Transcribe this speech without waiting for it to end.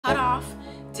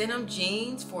denim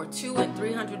jeans for $200 and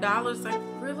 $300. Like,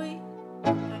 really?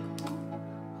 Like,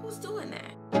 who's doing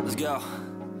that? Let's go.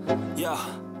 Yo,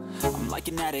 I'm like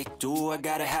an addict, do I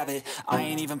gotta have it. I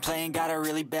ain't even playing, got a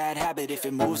really bad habit. If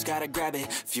it moves, gotta grab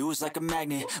it, fuse like a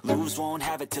magnet. Lose, won't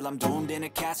have it till I'm doomed in a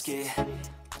casket.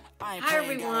 Hi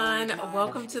everyone,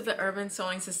 welcome to the Urban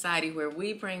Sewing Society, where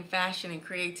we bring fashion and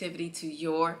creativity to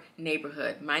your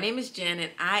neighborhood. My name is Jen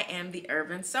and I am the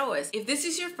Urban Sewist. If this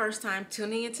is your first time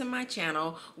tuning into my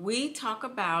channel, we talk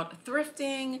about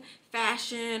thrifting,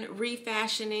 fashion,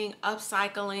 refashioning,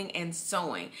 upcycling, and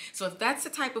sewing. So if that's the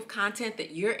type of content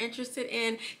that you're interested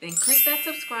in, then click that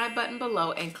subscribe button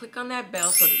below and click on that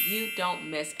bell so that you don't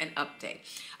miss an update.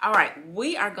 All right,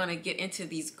 we are going to get into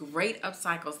these great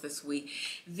upcycles this week.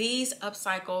 These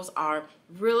upcycles are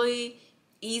really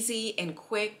easy and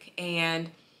quick,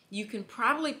 and you can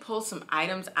probably pull some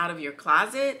items out of your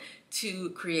closet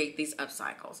to create these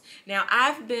upcycles. Now,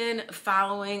 I've been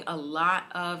following a lot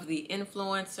of the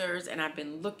influencers, and I've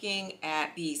been looking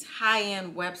at these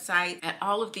high-end websites, at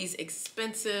all of these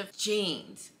expensive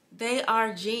jeans. They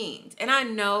are jeans, and I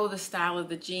know the style of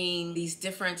the jean, these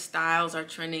different styles are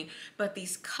trending, but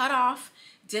these cut-off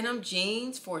denim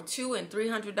jeans for $200 and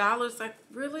 $300, like,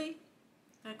 really?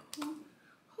 Like,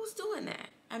 who's doing that?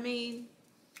 I mean,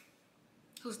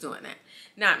 who's doing that?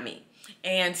 Not me.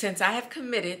 And since I have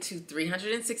committed to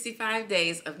 365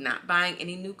 days of not buying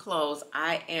any new clothes,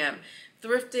 I am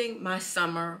thrifting my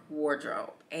summer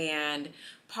wardrobe. And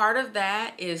part of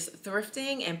that is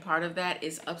thrifting and part of that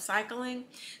is upcycling.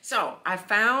 So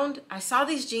I saw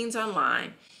these jeans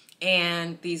online,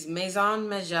 and these Maison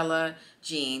Margiela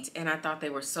jeans, and I thought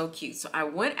they were so cute. So I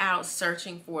went out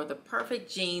searching for the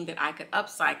perfect jean that I could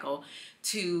upcycle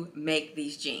to make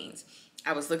these jeans.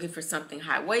 I was looking for something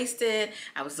high-waisted.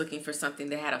 I was looking for something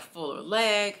that had a fuller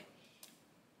leg.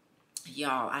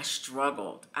 Y'all, I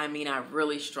struggled. I mean, I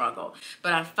really struggled.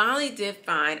 But I finally did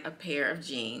find a pair of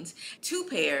jeans, two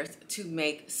pairs to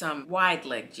make some wide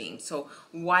leg jeans. So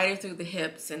wider through the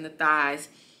hips and the thighs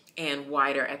and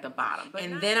wider at the bottom.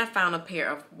 And then I found a pair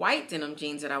of white denim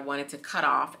jeans that I wanted to cut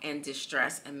off and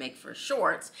distress and make for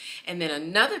shorts. And then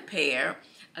another pair,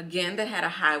 again, that had a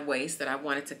high waist that I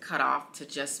wanted to cut off to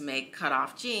just make cut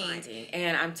off jeans.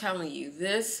 And I'm telling you,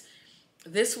 this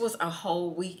was a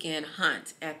whole weekend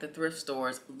hunt at the thrift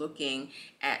stores looking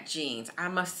at jeans. I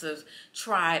must have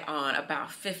tried on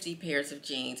about 50 pairs of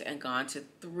jeans and gone to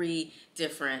 3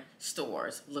 different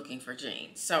stores looking for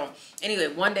jeans. So anyway,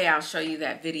 one day I'll show you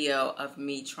that video of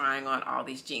me trying on all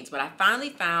these jeans. But I finally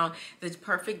found the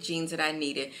perfect jeans that I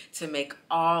needed to make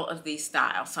all of these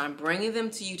styles. So I'm bringing them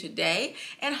to you today,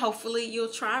 and hopefully you'll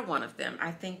try one of them.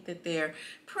 I think that they're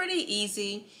pretty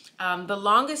easy. The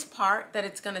longest part that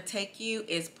it's going to take you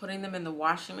is putting them in the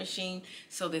washing machine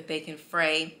so that they can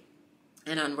fray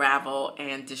and unravel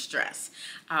and distress.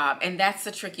 And that's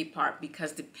the tricky part,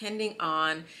 because depending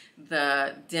on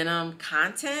the denim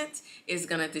content is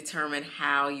going to determine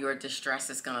how your distress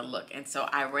is going to look. And so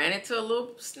I ran into a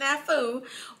little snafu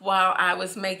while I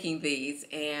was making these,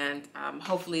 and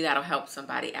hopefully that'll help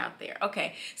somebody out there.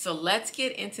 Okay, so let's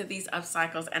get into these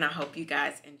upcycles, and I hope you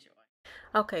guys enjoy.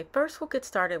 Okay, first we'll get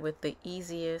started with the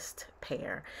easiest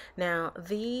pair. Now,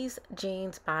 these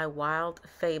jeans by Wild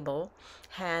Fable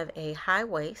have a high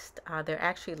waist. They're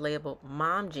actually labeled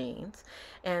mom jeans.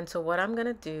 And so what I'm going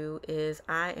to do is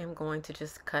I am going to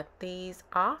just cut these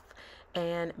off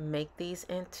and make these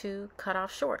into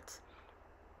cut-off shorts.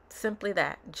 Simply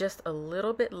that, just a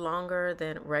little bit longer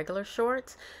than regular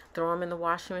shorts. Throw them in the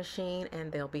washing machine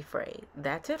and they'll be frayed.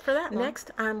 That's it for that one.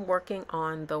 Next, I'm working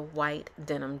on the white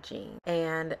denim jean.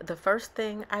 And the first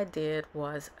thing I did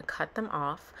was cut them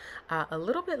off a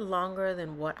little bit longer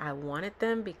than what I wanted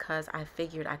them, because I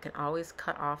figured I can always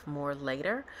cut off more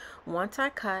later. Once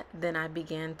I cut, then I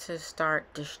began to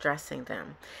start distressing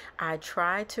them. I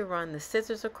tried to run the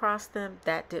scissors across them.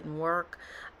 That didn't work.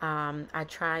 I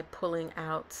tried pulling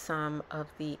out some of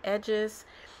the edges.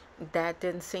 That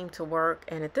didn't seem to work,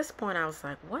 and at this point I was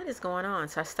like, what is going on?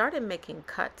 So I started making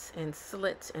cuts and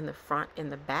slits in the front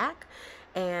and the back,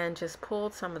 and just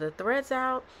pulled some of the threads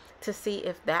out to see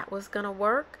if that was gonna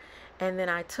work. And then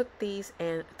I took these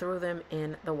and threw them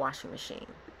in the washing machine.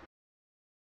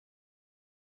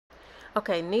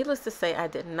 Okay, needless to say, I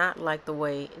did not like the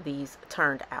way these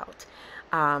turned out.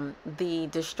 The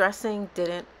distressing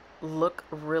didn't look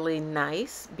really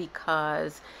nice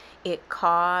because it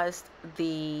caused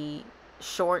the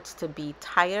shorts to be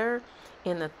tighter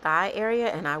in the thigh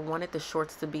area, and I wanted the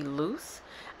shorts to be loose,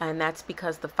 and that's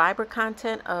because the fiber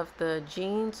content of the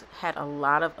jeans had a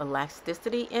lot of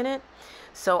elasticity in it.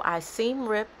 So I seam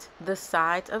ripped the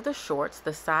sides of the shorts,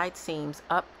 the side seams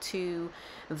up to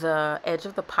the edge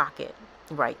of the pocket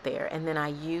right there, and then I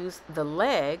used the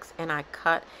legs and I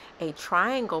cut a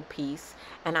triangle piece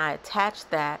and I attached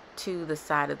that to the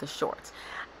side of the shorts.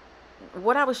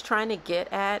 What I was trying to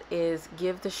get at is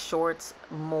give the shorts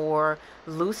more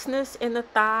looseness in the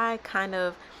thigh, kind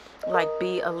of like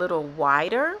be a little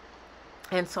wider.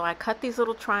 And so I cut these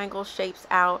little triangle shapes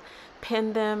out,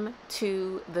 pinned them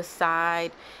to the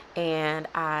side, and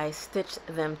I stitched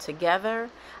them together.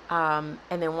 And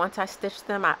then once I stitched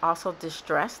them, I also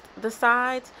distressed the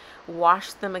sides,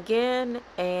 washed them again,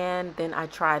 and then I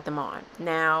tried them on.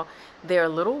 Now, they're a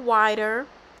little wider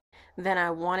than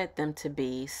I wanted them to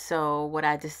be. So what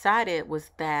I decided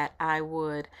was that I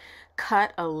would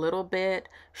cut a little bit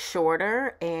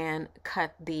shorter and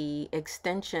cut the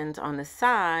extensions on the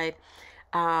side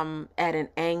at an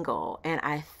angle, and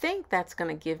I think that's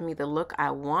going to give me the look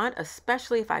I want,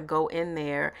 especially if I go in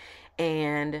there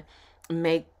and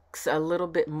makes a little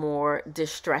bit more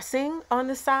distressing on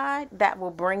the side. That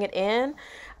will bring it in,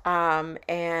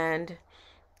 and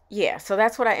yeah, so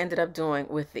that's what I ended up doing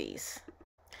with these.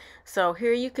 So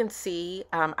here you can see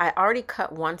I already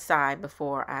cut one side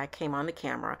before I came on the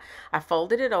camera. I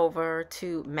folded it over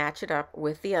to match it up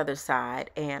with the other side,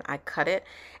 and I cut it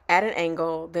at an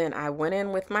angle. Then I went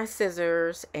in with my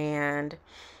scissors and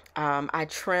I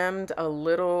trimmed a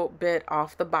little bit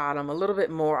off the bottom, a little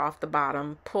bit more off the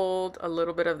bottom, pulled a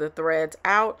little bit of the threads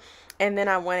out, and then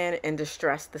I went in and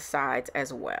distressed the sides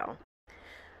as well.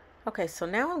 Okay, so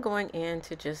now I'm going in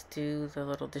to just do the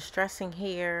little distressing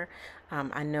here.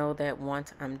 I know that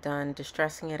once I'm done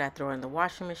distressing it, I throw it in the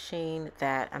washing machine,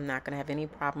 that I'm not going to have any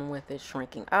problem with it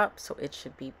shrinking up, so it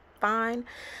should be fine.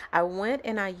 I went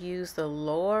and I used the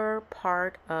lower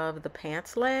part of the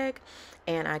pants leg,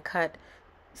 and I cut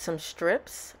some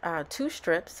strips, 2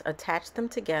 strips, attached them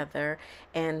together,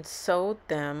 and sewed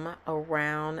them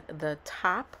around the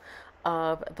top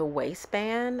of the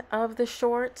waistband of the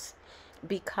shorts,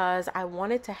 because I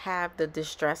wanted to have the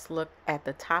distressed look at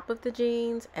the top of the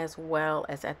jeans as well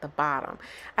as at the bottom.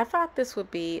 I thought this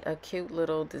would be a cute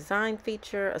little design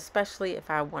feature, especially if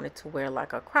I wanted to wear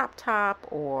like a crop top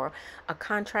or a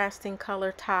contrasting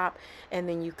color top, and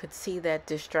then you could see that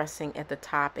distressing at the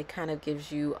top. It kind of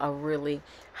gives you a really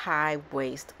high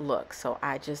waist look. So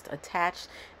I just attached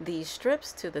these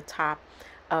strips to the top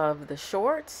of the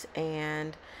shorts,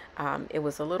 and it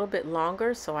was a little bit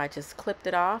longer, so I just clipped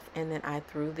it off, and then I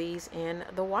threw these in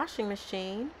the washing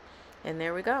machine, and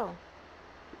there we go.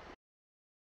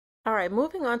 All right,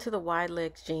 moving on to the wide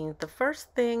legs jeans. The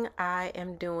first thing I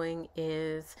am doing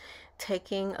is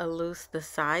taking loose the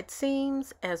side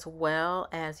seams, as well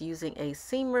as using a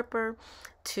seam ripper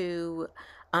to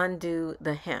undo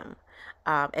the hem.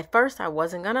 At first I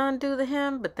wasn't gonna undo the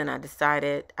hem, but then I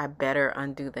decided I better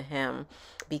undo the hem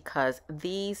because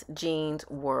these jeans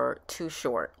were too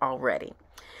short already.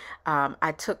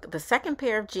 I took the second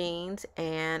pair of jeans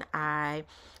and I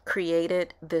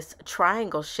created this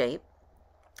triangle shape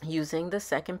using the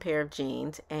second pair of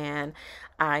jeans, and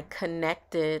I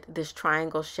connected this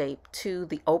triangle shape to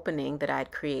the opening that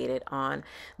I'd created on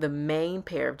the main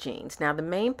pair of jeans. Now the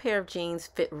main pair of jeans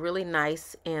fit really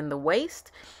nice in the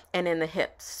waist and in the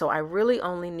hips, so I really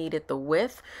only needed the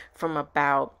width from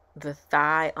about the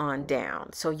thigh on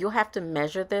down. So you'll have to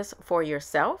measure this for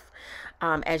yourself.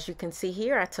 As you can see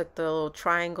here, I took the little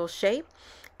triangle shape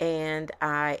and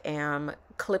I am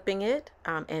clipping it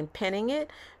and pinning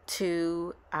it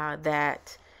to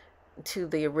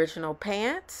the original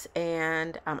pants,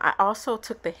 and I also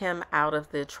took the hem out of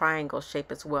the triangle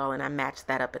shape as well, and I matched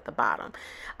that up at the bottom.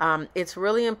 It's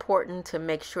really important to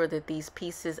make sure that these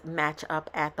pieces match up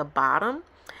at the bottom.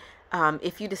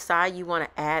 If you decide you want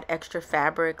to add extra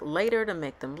fabric later to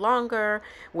make them longer,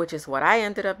 which is what I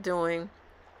ended up doing,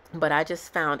 but I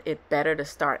just found it better to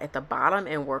start at the bottom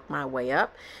and work my way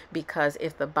up, because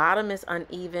if the bottom is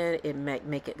uneven, it might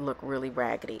make it look really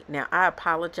raggedy. Now I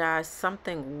apologize,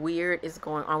 something weird is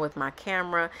going on with my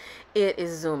camera. It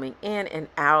is zooming in and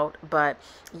out, but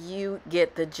you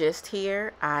get the gist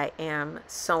here. I am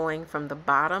sewing from the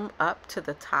bottom up to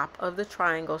the top of the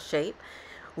triangle shape.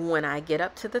 When I get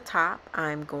up to the top,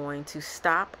 I'm going to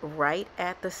stop right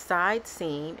at the side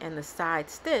seam and the side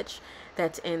stitch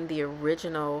that's in the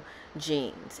original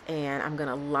jeans, and I'm going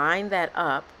to line that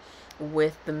up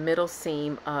with the middle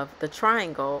seam of the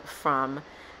triangle from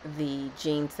the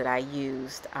jeans that I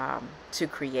used to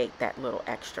create that little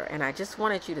extra. And I just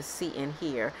wanted you to see in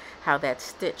here how that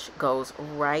stitch goes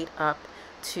right up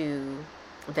to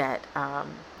that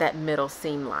that middle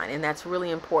seam line, and that's really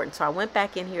important. So I went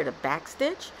back in here to back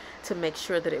stitch to make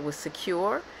sure that it was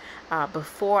secure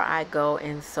before I go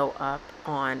and sew up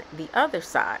on the other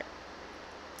side.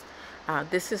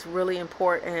 This is really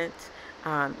important.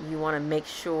 You want to make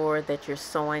sure that you're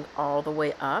sewing all the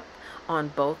way up on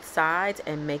both sides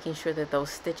and making sure that those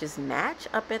stitches match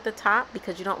up at the top,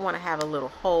 because you don't want to have a little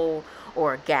hole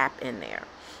or a gap in there.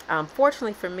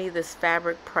 Fortunately for me, this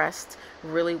fabric pressed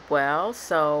really well,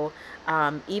 so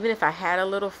even if I had a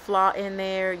little flaw in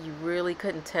there, you really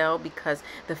couldn't tell because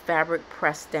the fabric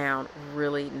pressed down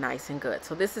really nice and good.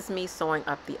 So this is me sewing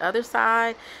up the other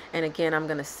side, and again, I'm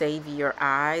going to save your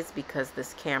eyes because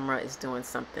this camera is doing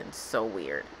something so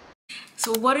weird.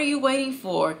 So what are you waiting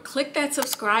for? Click that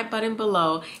subscribe button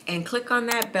below and click on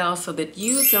that bell so that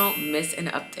you don't miss an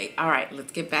update. All right,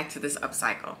 let's get back to this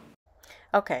upcycle.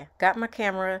 Okay, got my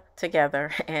camera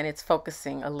together and it's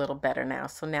focusing a little better now.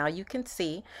 So now you can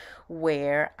see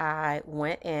where I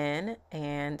went in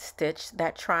and stitched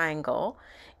that triangle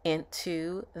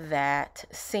into that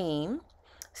seam,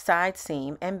 side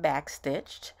seam, and back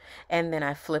stitched, and then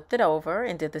I flipped it over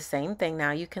and did the same thing.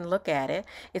 Now you can look at it.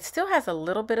 It still has a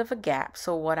little bit of a gap,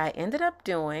 so what I ended up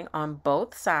doing on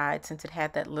both sides, since it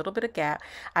had that little bit of gap,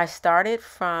 I started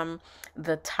from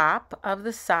the top of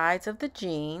the sides of the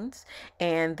jeans,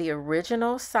 and the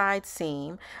original side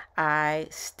seam I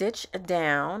stitched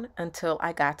down until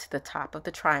I got to the top of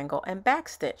the triangle and back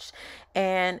stitched,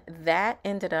 and that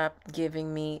ended up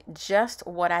giving me just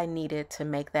what I needed to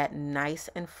make that nice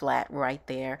and flat right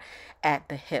there at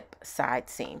the hip side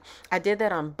seam. I did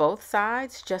that on both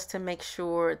sides just to make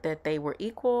sure that they were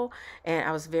equal, and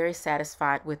I was very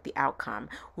satisfied with the outcome.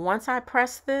 Once I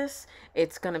press this,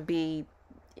 it's gonna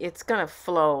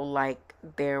flow like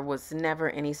there was never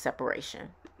any separation.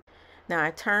 Now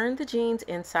I turned the jeans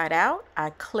inside out,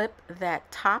 I clip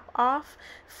that top off,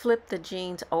 flip the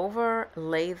jeans over,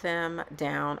 lay them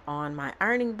down on my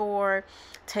ironing board,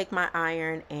 take my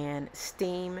iron and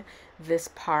steam this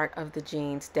part of the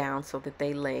jeans down so that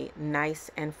they lay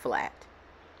nice and flat.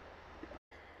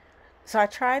 So I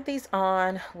tried these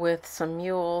on with some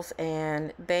mules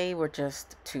and they were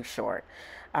just too short.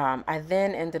 I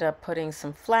then ended up putting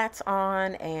some flats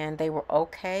on and they were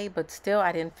okay, but still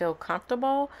I didn't feel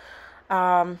comfortable.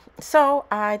 So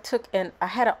I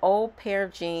had an old pair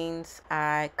of jeans.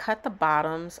 I cut the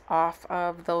bottoms off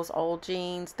of those old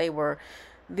jeans.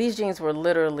 These jeans were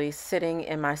literally sitting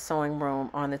in my sewing room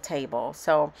on the table.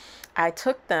 So I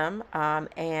took them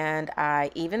and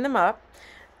I evened them up,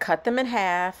 cut them in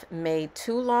half, made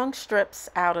 2 long strips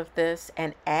out of this,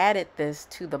 and added this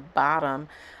to the bottom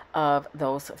of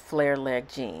those flare leg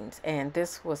jeans. And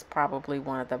this was probably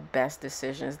one of the best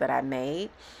decisions that I made,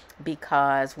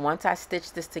 because once I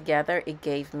stitched this together, it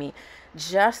gave me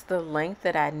just the length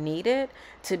that I needed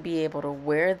to be able to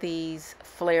wear these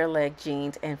flare leg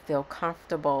jeans and feel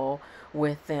comfortable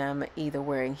with them, either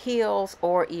wearing heels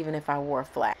or even if I wore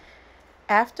flat.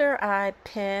 After I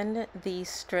pinned these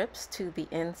strips to the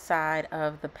inside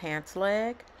of the pants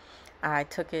leg, I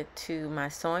took it to my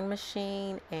sewing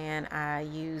machine and I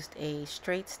used a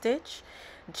straight stitch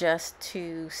just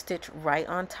to stitch right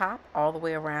on top all the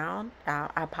way around. I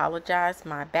apologize,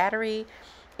 my battery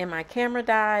in my camera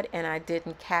died and I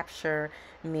didn't capture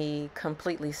me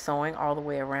completely sewing all the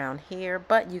way around here,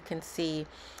 but you can see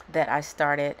that I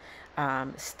started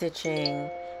stitching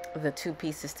the 2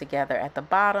 pieces together at the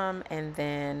bottom, and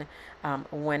then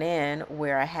went in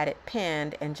where I had it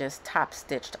pinned and just top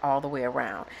stitched all the way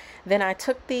around. Then I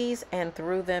took these and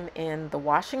threw them in the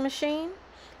washing machine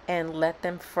and let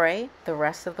them fray the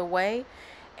rest of the way,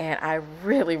 and I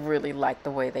really like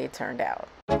the way they turned out.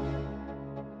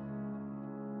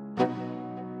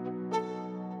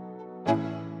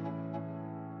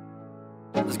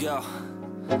 Let's go.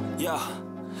 Yeah.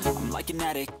 I'm like an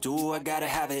addict, do I gotta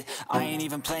have it. I ain't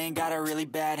even playing, got a really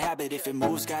bad habit. If it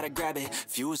moves, gotta grab it,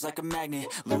 fuse like a magnet.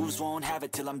 Lose, won't have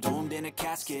it till I'm doomed in a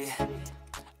casket.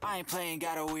 I ain't playing,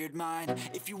 got a weird mind.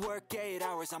 If you work 8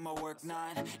 hours, I'ma work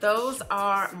 9. Those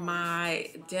are my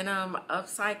denim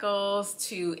upcycles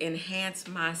to enhance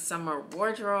my summer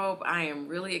wardrobe. I am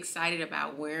really excited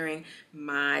about wearing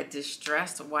my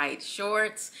distressed white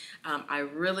shorts. I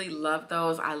really love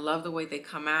those. I love the way they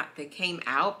came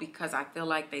out because I feel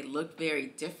like they look very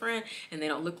different and they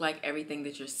don't look like everything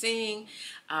that you're seeing.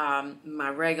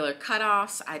 My regular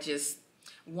cutoffs, I just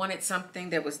wanted something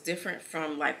that was different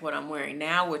from like what I'm wearing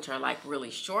now, which are like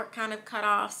really short kind of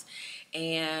cutoffs.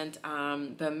 And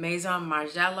the Maison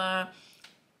Margiela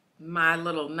my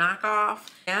little knockoff.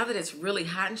 Now that it's really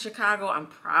hot in Chicago, I'm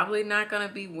probably not gonna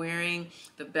be wearing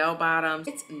the bell bottoms.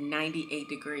 It's 98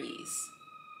 degrees.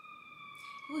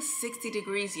 It was 60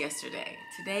 degrees yesterday.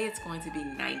 Today it's going to be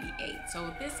 98.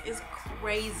 So this is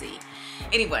crazy.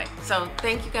 Anyway, so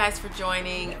thank you guys for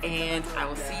joining, and I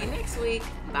will see you next week.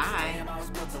 Bye.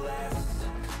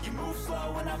 You move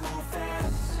slow and I move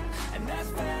fast, and that's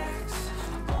fast.